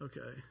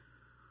 okay,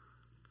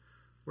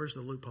 where's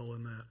the loophole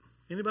in that?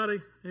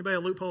 Anybody a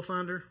loophole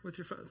finder with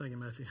your phone? Thank you,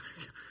 Matthew.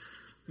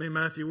 Me and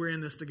Matthew, we're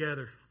in this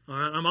together. All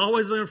right? I'm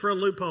always looking for a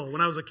loophole when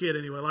I was a kid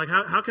anyway. Like,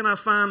 how can I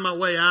find my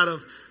way out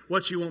of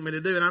what you want me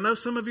to do? And I know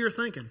some of you are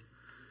thinking,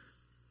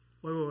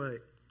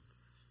 wait.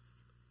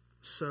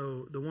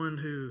 So the one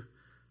who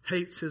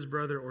hates his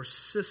brother or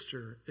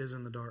sister is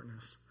in the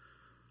darkness.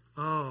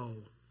 Oh.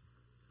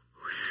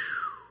 Whew.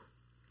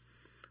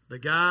 The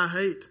guy I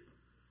hate,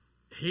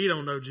 he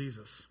don't know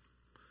Jesus.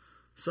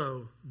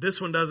 So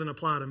this one doesn't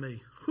apply to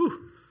me.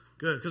 Whew.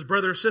 Good. Because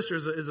brother or sister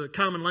is a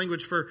common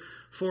language for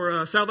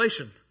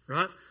salvation,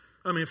 right?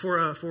 I mean,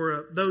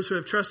 for those who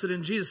have trusted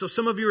in Jesus. So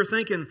some of you are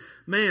thinking,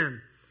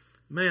 man,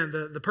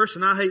 the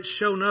person I hate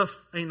sure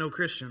enough ain't no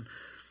Christian.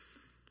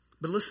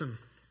 But listen,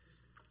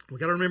 we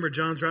got to remember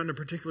John's writing to a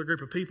particular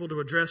group of people to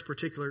address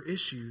particular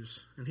issues.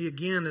 And he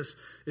again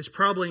is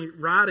probably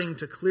writing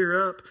to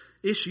clear up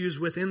issues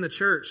within the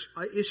church,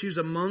 issues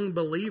among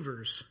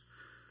believers.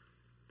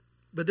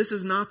 But this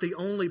is not the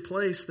only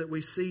place that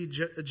we see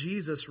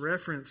Jesus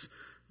reference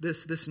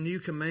this new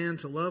command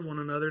to love one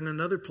another. In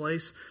another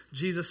place,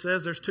 Jesus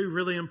says there's two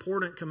really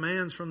important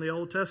commands from the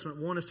Old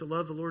Testament. One is to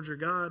love the Lord your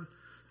God,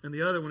 and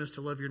the other one is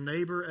to love your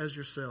neighbor as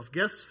yourself.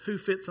 Guess who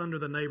fits under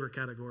the neighbor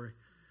category?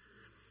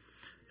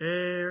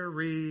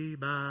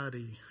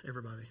 Everybody.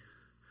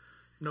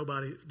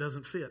 Nobody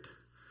doesn't fit.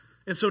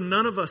 And so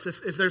none of us,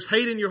 if there's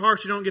hate in your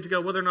heart, you don't get to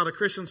go, well, they're not a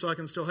Christian, so I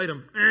can still hate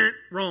them.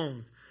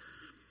 Wrong.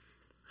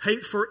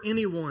 Hate for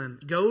anyone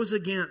goes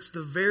against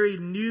the very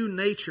new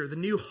nature, the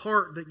new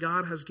heart that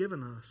God has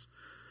given us.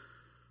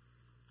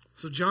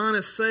 So John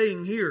is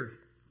saying here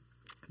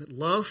that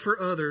love for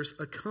others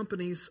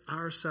accompanies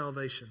our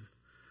salvation.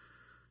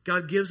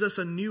 God gives us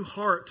a new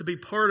heart to be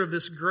part of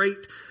this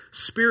great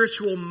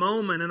spiritual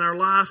moment in our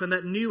life, and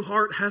that new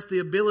heart has the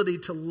ability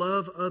to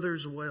love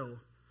others well.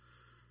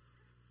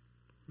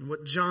 And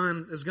what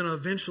John is going to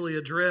eventually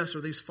address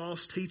are these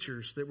false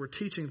teachers that were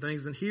teaching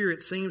things. And here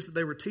it seems that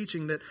they were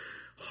teaching that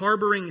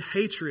harboring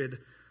hatred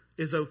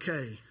is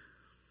okay.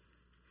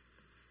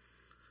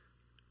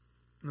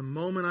 And the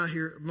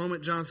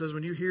moment John says,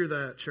 when you hear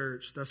that,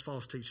 church, that's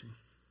false teaching.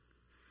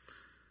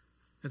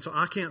 And so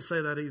I can't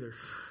say that either,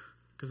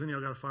 because then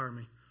y'all got to fire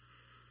me.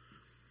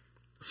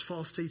 It's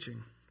false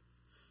teaching.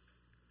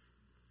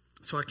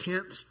 So I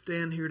can't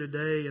stand here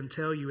today and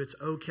tell you it's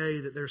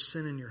okay that there's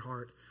sin in your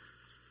heart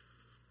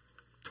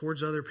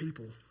towards other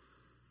people.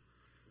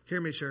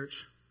 Hear me,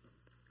 church.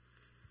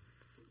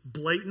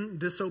 Blatant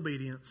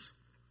disobedience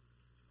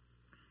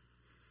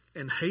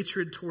and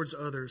hatred towards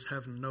others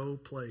have no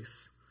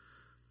place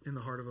in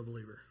the heart of a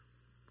believer.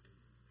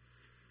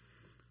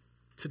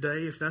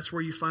 Today, if that's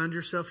where you find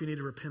yourself, you need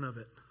to repent of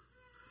it.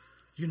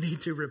 You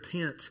need to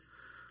repent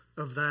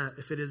of that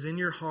if it is in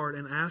your heart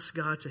and ask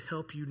God to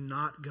help you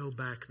not go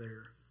back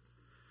there.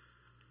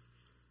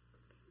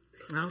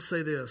 And I'll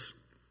say this.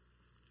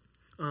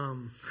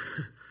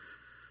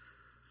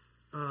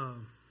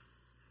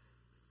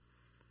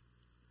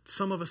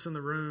 Some of us in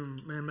the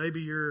room, man,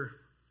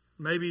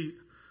 maybe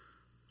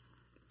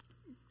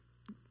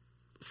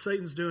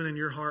Satan's doing in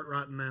your heart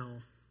right now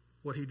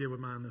what he did with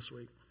mine this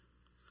week.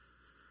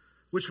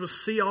 Which was to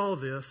see all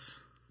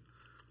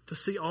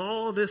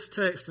this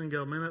text and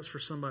go, man, that's for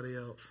somebody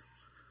else.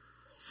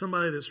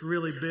 Somebody that's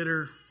really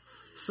bitter.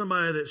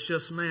 Somebody that's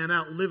just, man,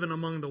 out living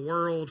among the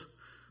world.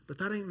 But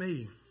that ain't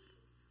me.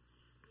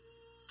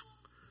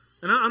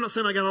 And I'm not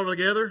saying I got it all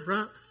together,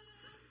 right?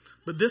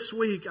 But this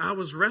week I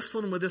was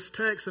wrestling with this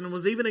text and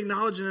was even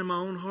acknowledging in my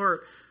own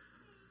heart,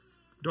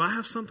 do I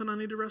have something I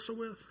need to wrestle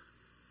with?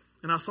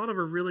 And I thought of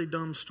a really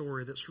dumb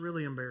story that's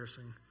really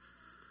embarrassing.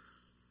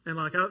 And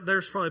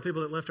there's probably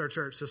people that left our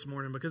church this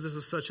morning because this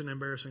is such an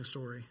embarrassing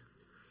story.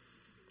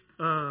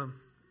 A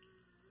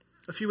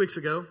few weeks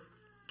ago,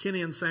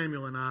 Kenny and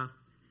Samuel and I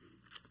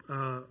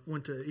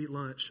went to eat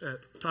lunch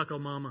at Taco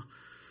Mama.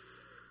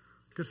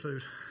 Good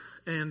food.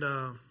 And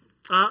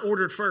I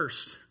ordered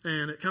first,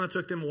 and it kind of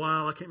took them a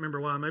while. I can't remember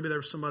why. Maybe there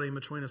was somebody in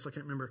between us. I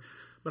can't remember.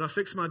 But I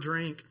fixed my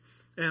drink,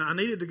 and I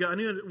wanted to go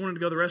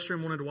to the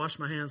restroom, wanted to wash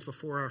my hands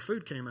before our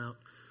food came out.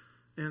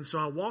 And so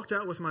I walked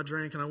out with my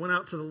drink, and I went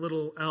out to the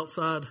little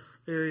outside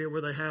area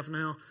where they have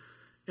now.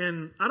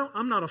 And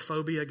I'm not a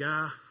phobia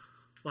guy.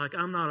 Like,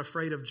 I'm not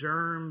afraid of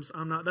germs.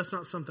 That's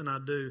not something I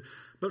do.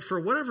 But for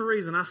whatever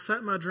reason, I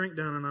sat my drink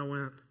down and I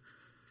went,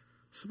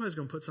 somebody's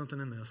going to put something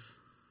in this.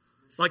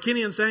 Like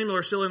Kenny and Samuel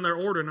are still in their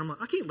order, and I'm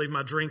like, I can't leave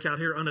my drink out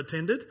here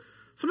unattended.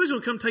 Somebody's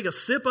going to come take a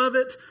sip of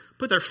it,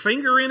 put their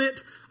finger in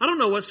it. I don't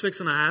know what's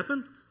fixing to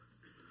happen.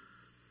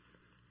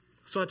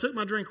 So I took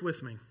my drink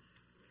with me.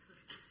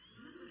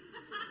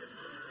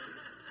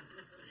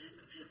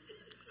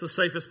 It's the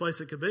safest place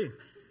it could be.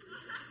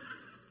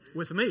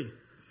 With me.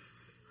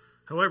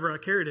 However, I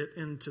carried it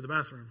into the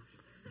bathroom.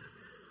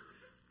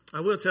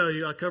 I will tell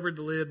you, I covered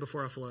the lid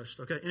before I flushed.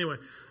 Okay, anyway.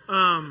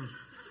 All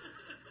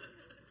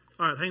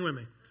right, hang with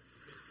me.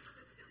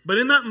 But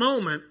in that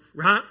moment,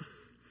 right,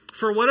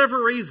 for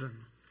whatever reason,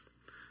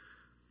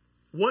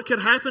 what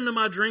could happen to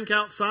my drink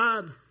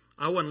outside,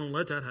 I wasn't going to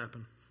let that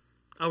happen.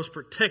 I was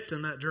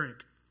protecting that drink.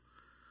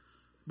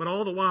 But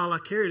all the while, I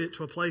carried it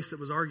to a place that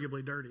was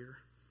arguably dirtier.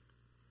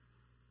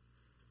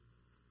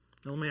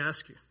 Now, let me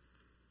ask you.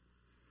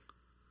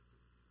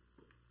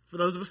 For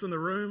those of us in the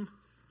room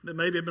that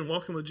maybe have been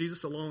walking with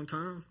Jesus a long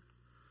time,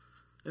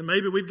 and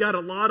maybe we've got a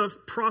lot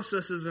of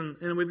processes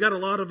and we've got a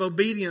lot of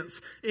obedience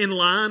in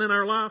line in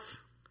our life.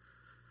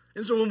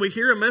 And so when we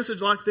hear a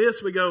message like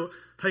this, we go,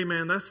 hey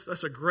man,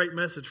 that's a great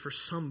message for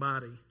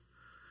somebody.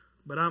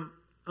 But I'm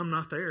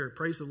not there.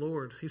 Praise the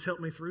Lord. He's helped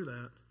me through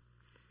that.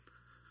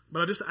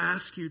 But I just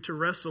ask you to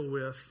wrestle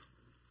with,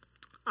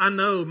 I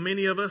know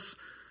many of us,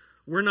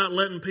 we're not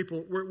letting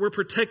people, we're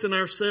protecting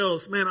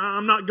ourselves. Man,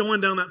 I'm not going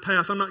down that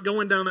path. I'm not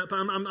going down that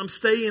path. I'm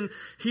staying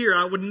here.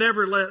 I would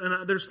never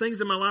there's things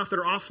in my life that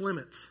are off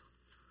limits.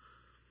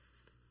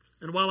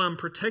 And while I'm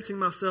protecting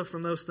myself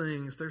from those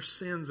things, there's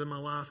sins in my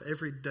life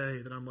every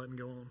day that I'm letting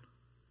go on.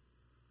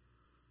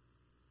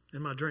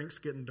 And my drink's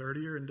getting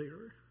dirtier and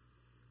dirtier.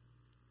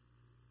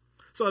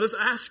 So I just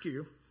ask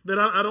you that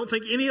I don't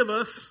think any of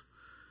us,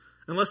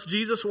 unless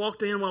Jesus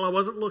walked in while I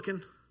wasn't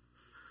looking,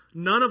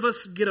 none of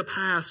us get a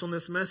pass on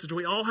this message.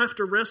 We all have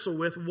to wrestle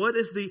with what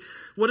is the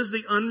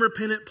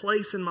unrepentant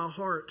place in my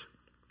heart.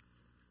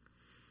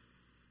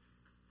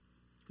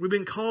 We've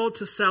been called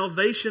to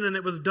salvation, and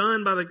it was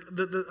done by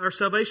our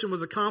salvation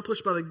was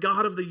accomplished by the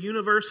God of the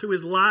universe, who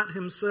is light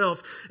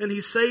himself. And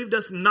he saved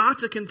us not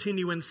to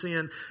continue in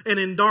sin and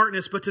in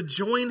darkness, but to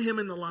join him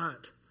in the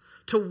light,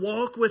 to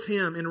walk with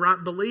him in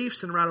right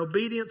beliefs and right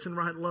obedience and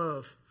right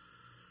love.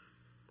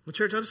 Well,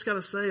 church, I just got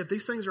to say, if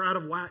these things are out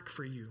of whack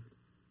for you,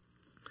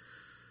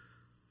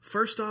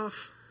 first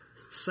off,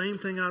 same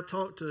thing I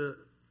talked to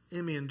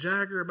Emmy and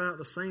Jagger about,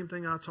 the same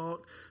thing I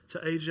talked to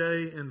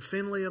AJ and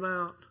Finley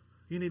about.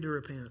 You need to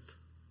repent.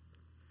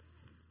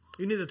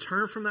 You need to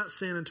turn from that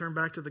sin and turn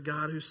back to the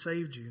God who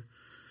saved you.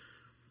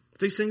 If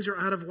these things are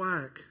out of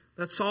whack,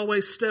 that's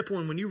always step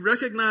one. When you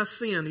recognize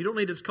sin, you don't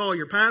need to call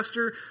your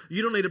pastor.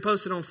 You don't need to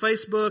post it on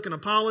Facebook, an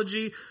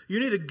apology. You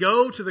need to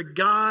go to the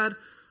God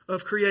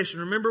of creation.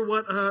 Remember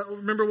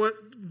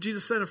what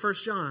Jesus said in 1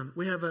 John.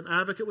 We have an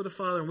advocate with the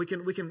Father,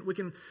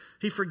 and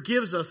He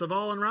forgives us of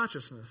all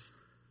unrighteousness.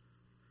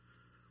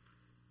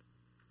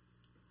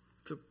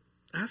 So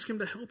ask Him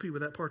to help you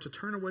with that part, to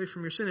turn away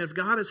from your sin. If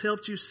God has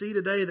helped you see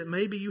today that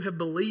maybe you have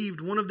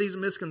believed one of these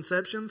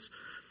misconceptions,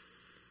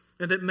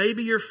 and that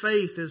maybe your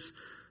faith is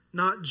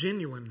not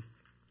genuine,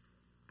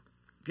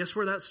 guess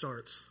where that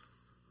starts?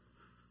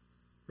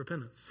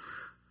 Repentance.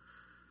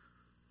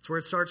 That's where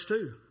it starts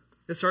too.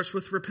 It starts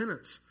with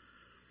repentance.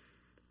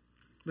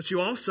 But you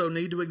also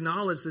need to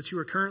acknowledge that you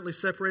are currently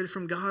separated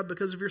from God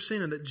because of your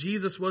sin, and that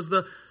Jesus was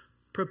the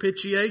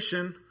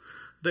propitiation,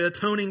 the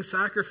atoning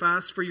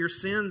sacrifice for your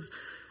sins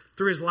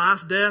through His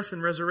life, death,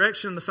 and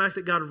resurrection, the fact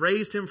that God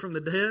raised Him from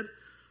the dead.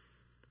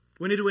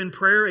 We need to, in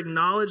prayer,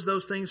 acknowledge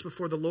those things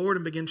before the Lord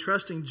and begin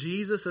trusting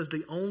Jesus as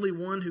the only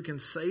one who can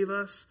save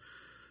us,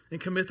 and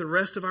commit the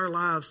rest of our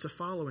lives to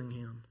following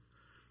Him.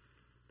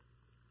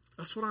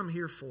 That's what I'm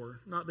here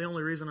for. Not the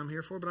only reason I'm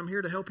here for, but I'm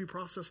here to help you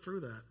process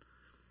through that.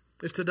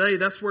 If today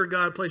that's where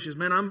God places you,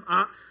 man,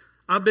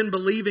 I've been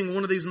believing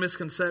one of these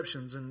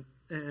misconceptions, and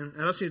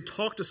I just need to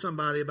talk to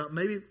somebody about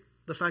maybe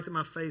the fact that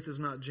my faith is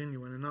not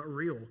genuine and not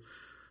real.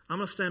 I'm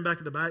going to stand back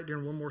at the back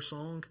during one more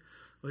song.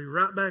 I'll be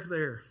right back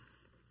there.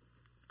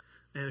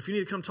 And if you need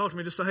to come talk to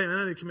me, just say, hey, man,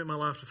 I need to commit my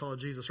life to follow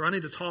Jesus. Or I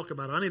need to talk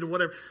about it. I need to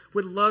whatever.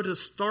 We'd love to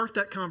start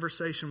that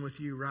conversation with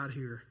you right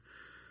here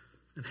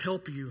and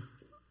help you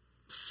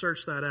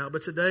search that out.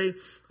 But today,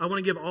 I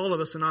want to give all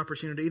of us an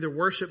opportunity to either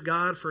worship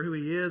God for who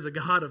He is, a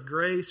God of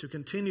grace who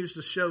continues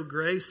to show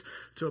grace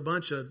to a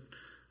bunch of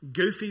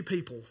goofy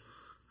people,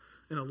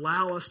 and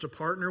allow us to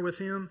partner with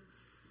Him.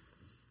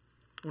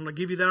 I want to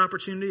give you that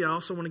opportunity. I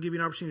also want to give you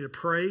an opportunity to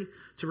pray,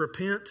 to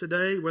repent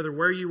today, whether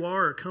where you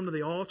are or come to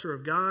the altar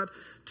of God,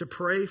 to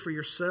pray for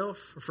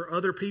yourself or for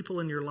other people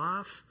in your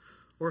life,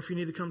 or if you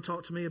need to come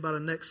talk to me about a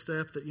next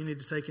step that you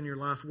need to take in your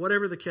life.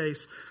 Whatever the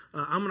case,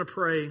 I'm going to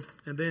pray,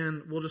 and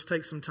then we'll just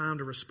take some time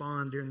to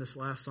respond during this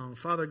last song.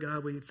 Father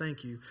God, we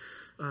thank you,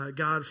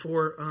 God,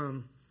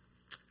 for,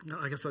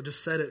 I guess I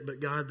just said it, but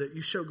God, that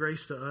you show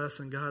grace to us,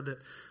 and God,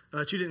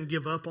 that you didn't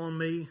give up on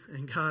me,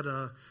 and God,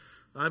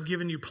 I've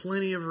given you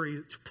plenty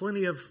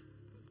of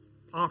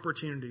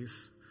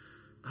opportunities,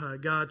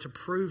 God, to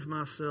prove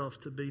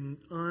myself to be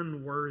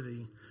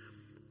unworthy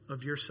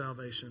of your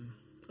salvation,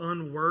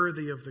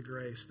 unworthy of the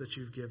grace that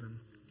you've given.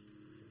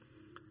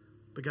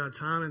 But God,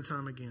 time and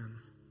time again,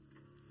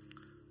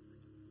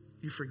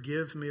 you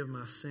forgive me of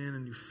my sin,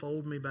 and you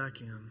fold me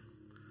back in,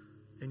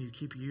 and you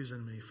keep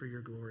using me for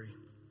your glory.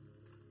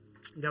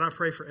 God, I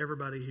pray for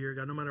everybody here,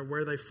 God, no matter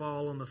where they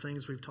fall on the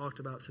things we've talked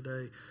about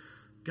today,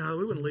 God,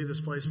 we wouldn't leave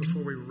this place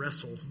before we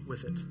wrestle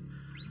with it.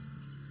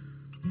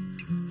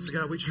 So,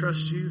 God, we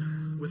trust you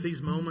with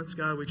these moments.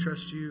 God, we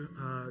trust you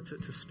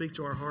to speak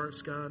to our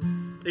hearts, God.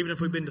 Even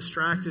if we've been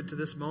distracted to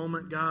this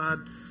moment,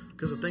 God,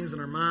 because of things in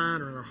our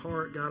mind or in our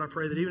heart, God, I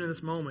pray that even in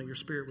this moment, your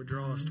Spirit would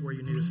draw us to where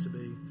you need us to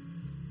be.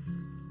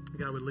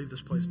 God, we'd leave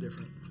this place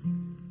different.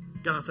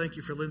 God, I thank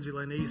you for Lindsay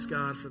Lanice,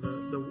 God, for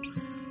the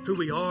who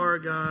we are,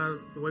 God,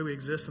 the way we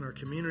exist in our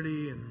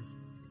community, and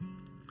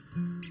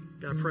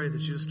God, I pray that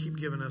you just keep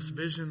giving us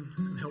vision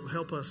and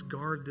help us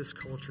guard this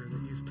culture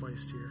that you've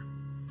placed here.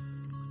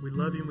 We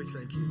love you and we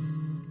thank you.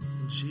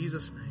 In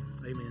Jesus' name,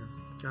 amen.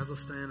 Guys,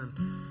 let's stand and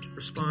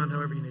respond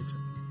however you need to.